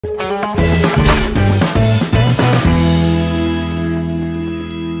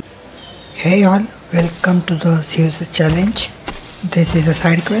Hey all, welcome to the Zeus challenge. This is a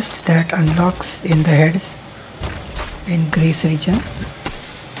side quest that unlocks in the heads in Greece region.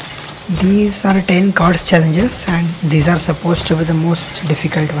 These are 10 gods challenges and these are supposed to be the most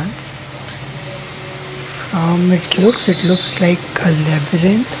difficult ones. From its looks, it looks like a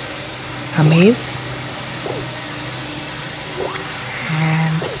labyrinth, a maze,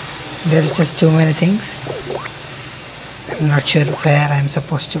 and there's just too many things. I'm not sure where I'm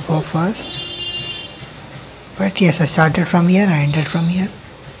supposed to go first. But yes, I started from here, I ended from here.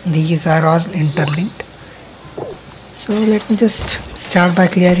 These are all interlinked. So let me just start by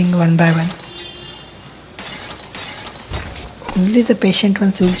clearing one by one. Only the patient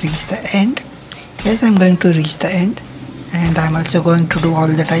ones will reach the end. Yes, I'm going to reach the end. And I'm also going to do all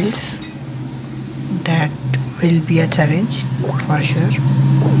the tiles. That will be a challenge for sure.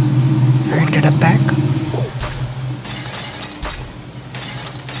 I ended up back.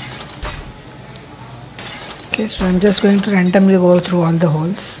 Okay, so I'm just going to randomly go through all the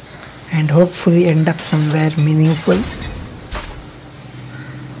holes and hopefully end up somewhere meaningful.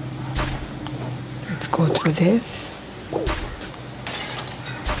 Let's go through this.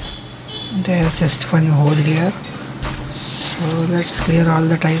 There's just one hole here. So let's clear all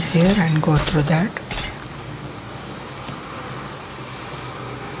the tiles here and go through that.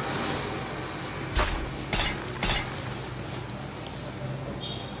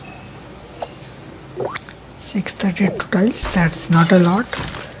 $632 tiles, that's not a lot,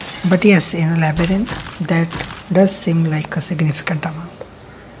 but yes, in a labyrinth that does seem like a significant amount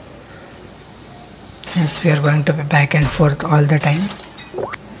since we are going to be back and forth all the time.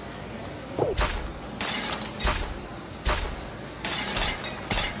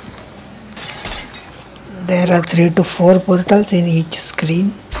 There are 3 to 4 portals in each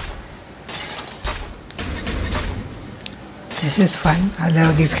screen. This is fun, I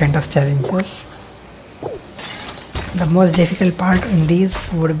love these kind of challenges. The most difficult part in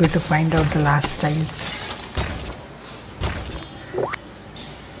these would be to find out the last tiles.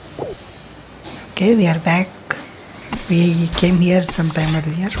 Okay, we are back. We came here sometime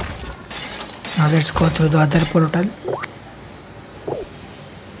earlier. Now let's go through the other portal.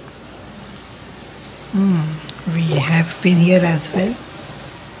 We have been here as well.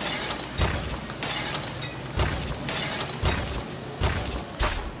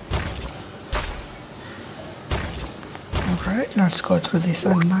 Alright, let's go through this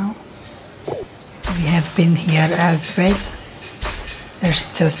one now. We have been here as well.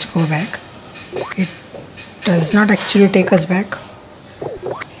 Let's just go back. It does not actually take us back,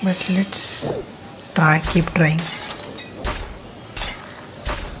 but let's keep trying.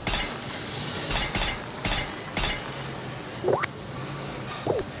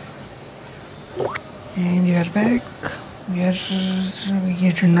 And we are back.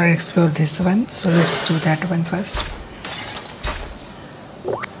 We did not explore this one, so let's do that one first.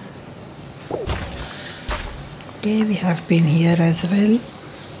 Okay, we have been here as well.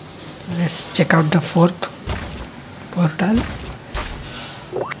 Let's check out the 4th portal.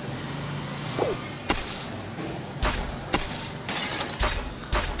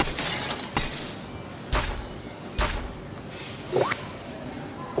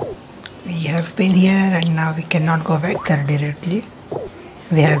 We have been here and now we cannot go back there directly.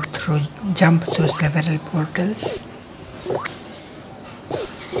 We have to jump through several portals.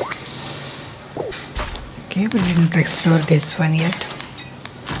 Okay, we didn't explore this one yet.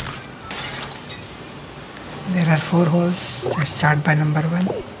 There are 4 holes. Let's start by number 1.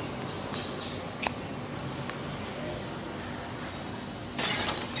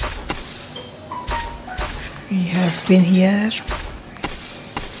 We have been here.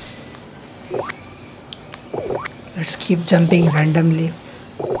 Let's keep jumping randomly,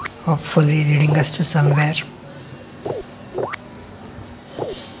 hopefully leading us to somewhere.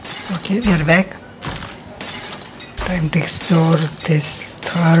 Okay, we are back. Time to explore this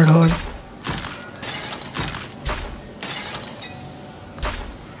 3rd hole.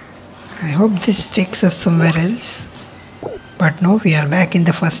 I hope this takes us somewhere else, but no, we are back in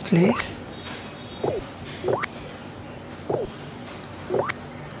the first place.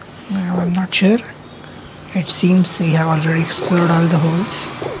 Now I'm not sure. It seems we have already explored all the holes.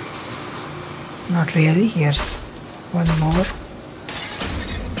 Not really. Here's one more.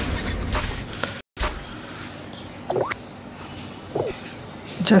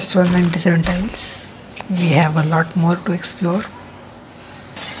 Just 197 tiles. We have a lot more to explore.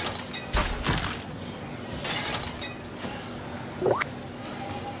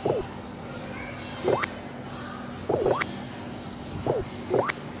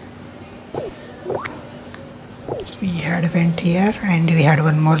 We had went here and we had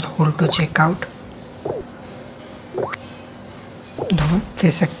one more hole to check out. No,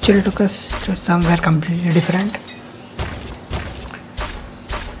 this actually took us to somewhere completely different.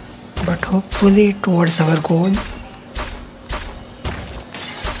 But hopefully towards our goal.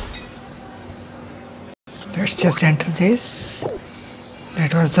 Let's just enter this.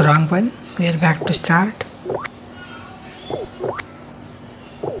 That was the wrong one. We are back to start.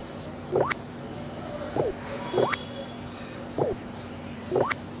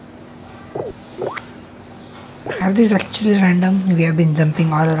 Are these actually random? We have been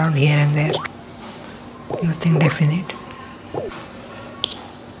jumping all around here and there. Nothing definite.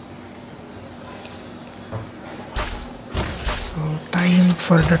 So time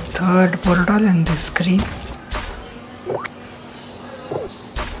for the third portal in this screen.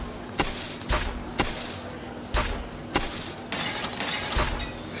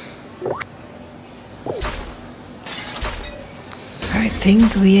 I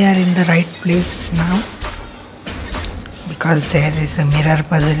think we are in the right place now. Because there is a mirror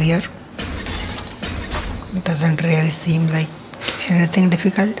puzzle here. It doesn't really seem like anything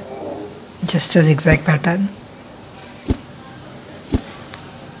difficult, just a zigzag pattern.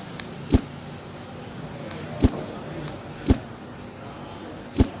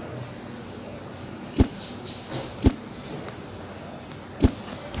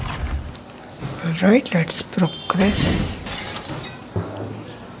 Alright, let's progress.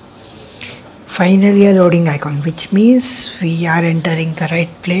 Finally a loading icon, which means we are entering the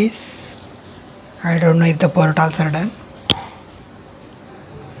right place. I don't know if the portals are done.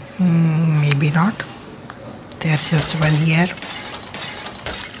 Maybe not. There's just one here.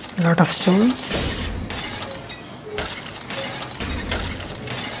 Lot of stones.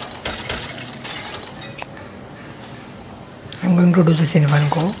 I'm going to do this in one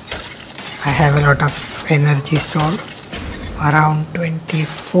go. I have a lot of energy stored. Around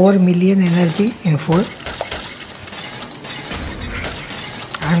 24 million energy in full.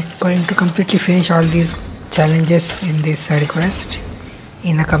 I'm going to completely finish all these challenges in this side quest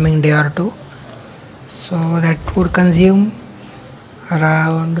in a coming day or two. So that would consume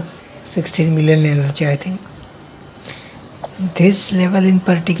around 16 million energy, I think. This level in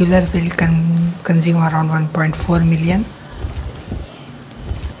particular will consume around 1.4 million.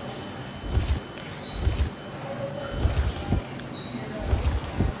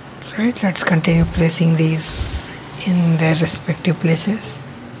 Right, let's continue placing these in their respective places.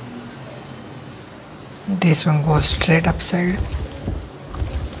 This one goes straight upside.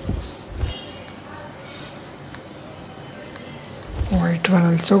 White one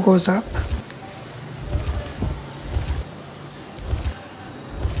also goes up.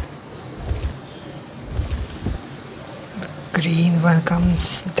 The green one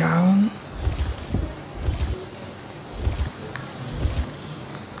comes down.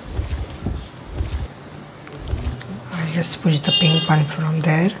 Just push the pink one from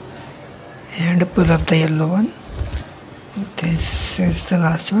there and pull up the yellow one. This is the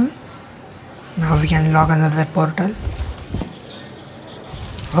last one. Now we can unlock another portal.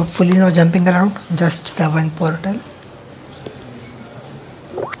 Hopefully no jumping around, just the one portal.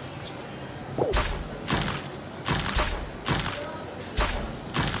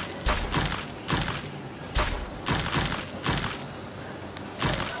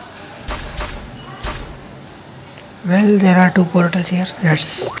 Well, there are two portals here.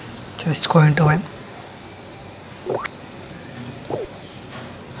 Let's just go into one.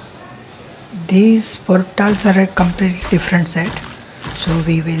 These portals are a completely different set. So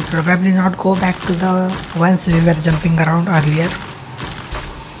we will probably not go back to the ones we were jumping around earlier.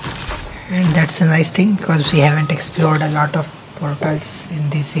 And that's a nice thing because we haven't explored a lot of portals in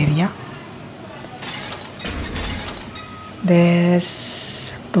this area.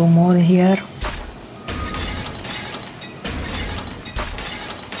 There's two more here.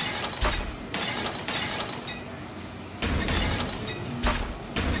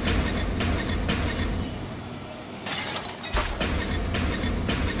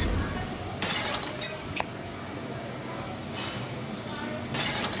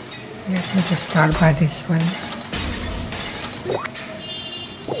 Let me just start by this one.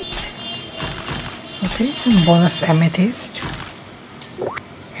 Okay, some bonus amethyst.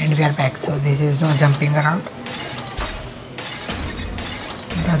 And we are back, so this is no jumping around.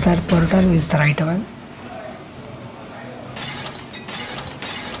 The other portal is the right one.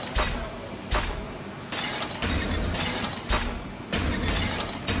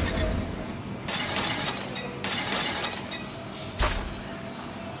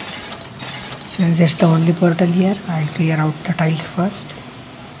 Since it's the only portal here, I'll clear out the tiles first.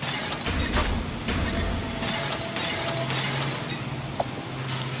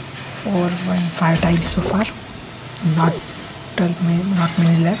 4, 1, 5 tiles so far. Not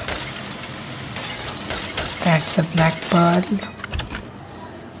many left. That's a black pearl.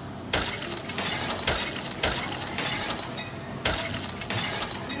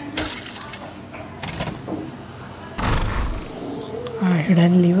 A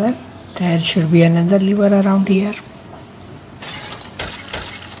hidden lever. There should be another lever around here.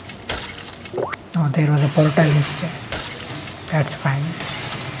 Oh, there was a portal instead. That's fine.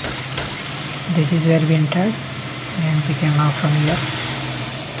 This is where we entered and we came out from here.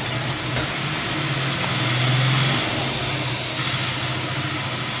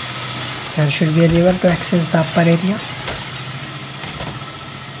 There should be a lever to access the upper area.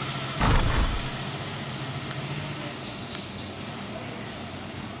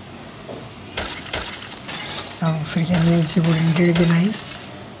 Some freaking music would indeed be nice.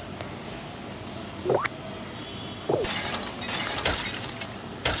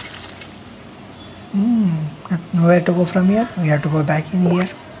 Nowhere to go from here. We have to go back in here,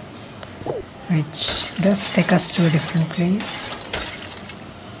 which does take us to a different place.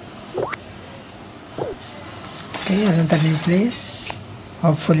 Okay, another new place.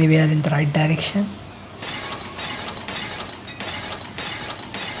 Hopefully we are in the right direction.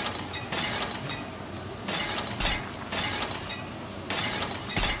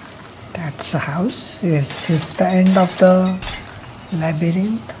 That's a house. Is this the end of the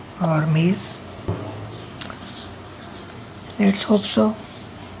labyrinth or maze? Let's hope so.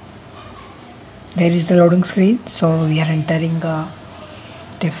 There is the loading screen, so we are entering a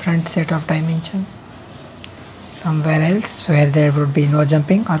different set of dimension. Somewhere else where there would be no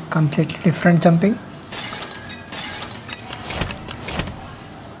jumping or completely different jumping.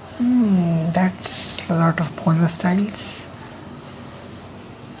 That's a lot of bonus tiles.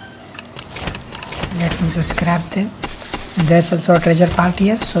 Let me just grab them. And there's also a treasure part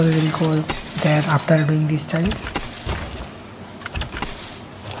here, so we will go there after doing these tiles.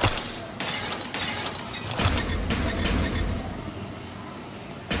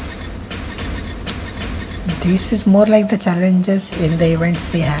 This is more like the challenges in the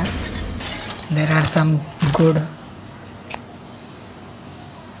events we have. There are some good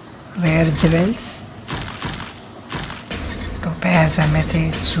rare jewels. Topaz,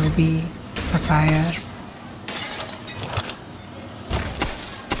 amethyst, ruby, sapphire.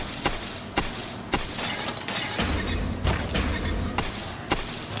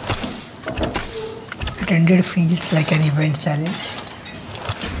 It indeed feels like an event challenge.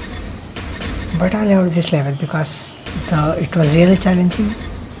 But I loved this level because it was really challenging.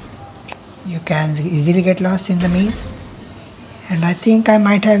 You can easily get lost in the maze, and I think I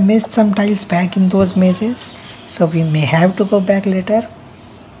might have missed some tiles back in those mazes, so we may have to go back later.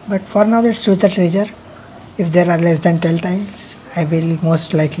 But for now, let's do the treasure. If there are less than 12 tiles, I will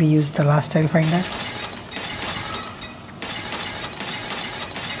most likely use the last tile finder.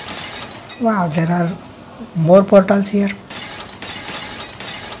 Wow, there are more portals here.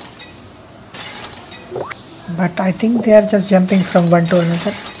 But I think they are just jumping from one to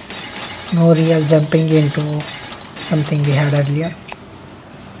another. No real jumping into something we had earlier.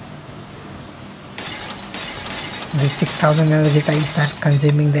 The 6000 energy tiles are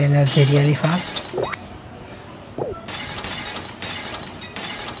consuming the energy really fast.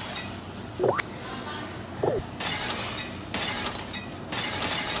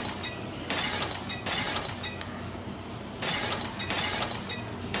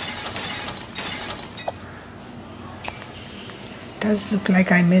 Does look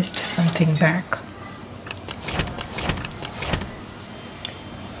like I missed something back.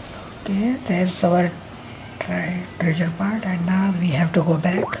 Okay, there's our treasure part, and now we have to go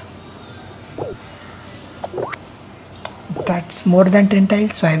back. That's more than 10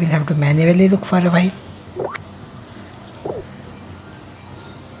 tiles, so I will have to manually look for a while.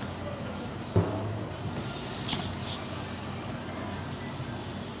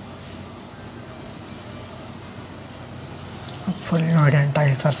 Hopefully no hidden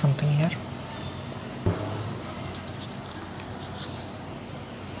tiles or something here.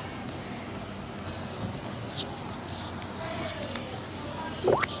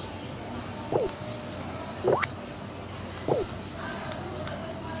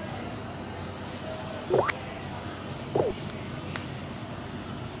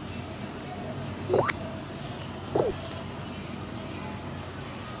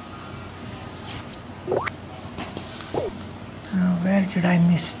 Where did I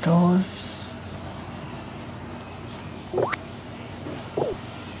miss those?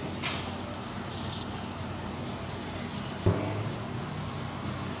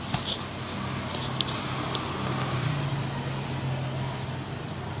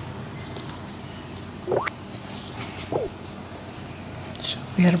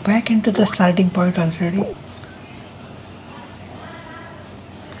 we are back into the starting point already.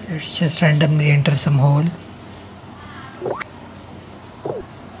 Let's just randomly enter some hole.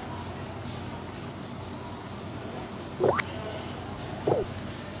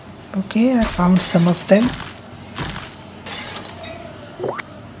 Okay, I found some of them.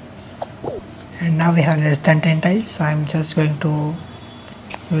 And now we have less than 10 tiles, so I'm just going to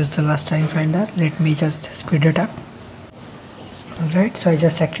use the last time finder. Let me just speed it up. Alright, so I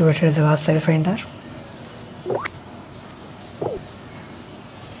just activated the last tile finder.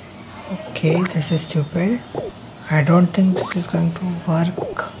 Okay, this is stupid. I don't think this is going to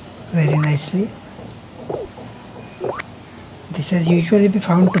work very nicely. This has usually been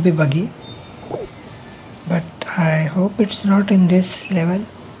found to be buggy, but I hope it's not in this level.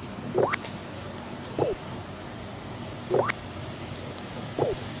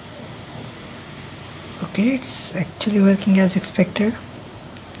 Okay, it's actually working as expected.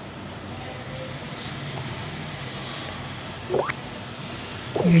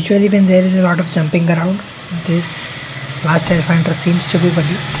 Usually when there is a lot of jumping around, this last tile finder seems to be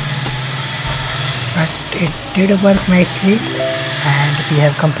buggy. But it did work nicely and we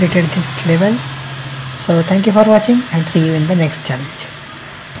have completed this level. So thank you for watching and see you in the next challenge.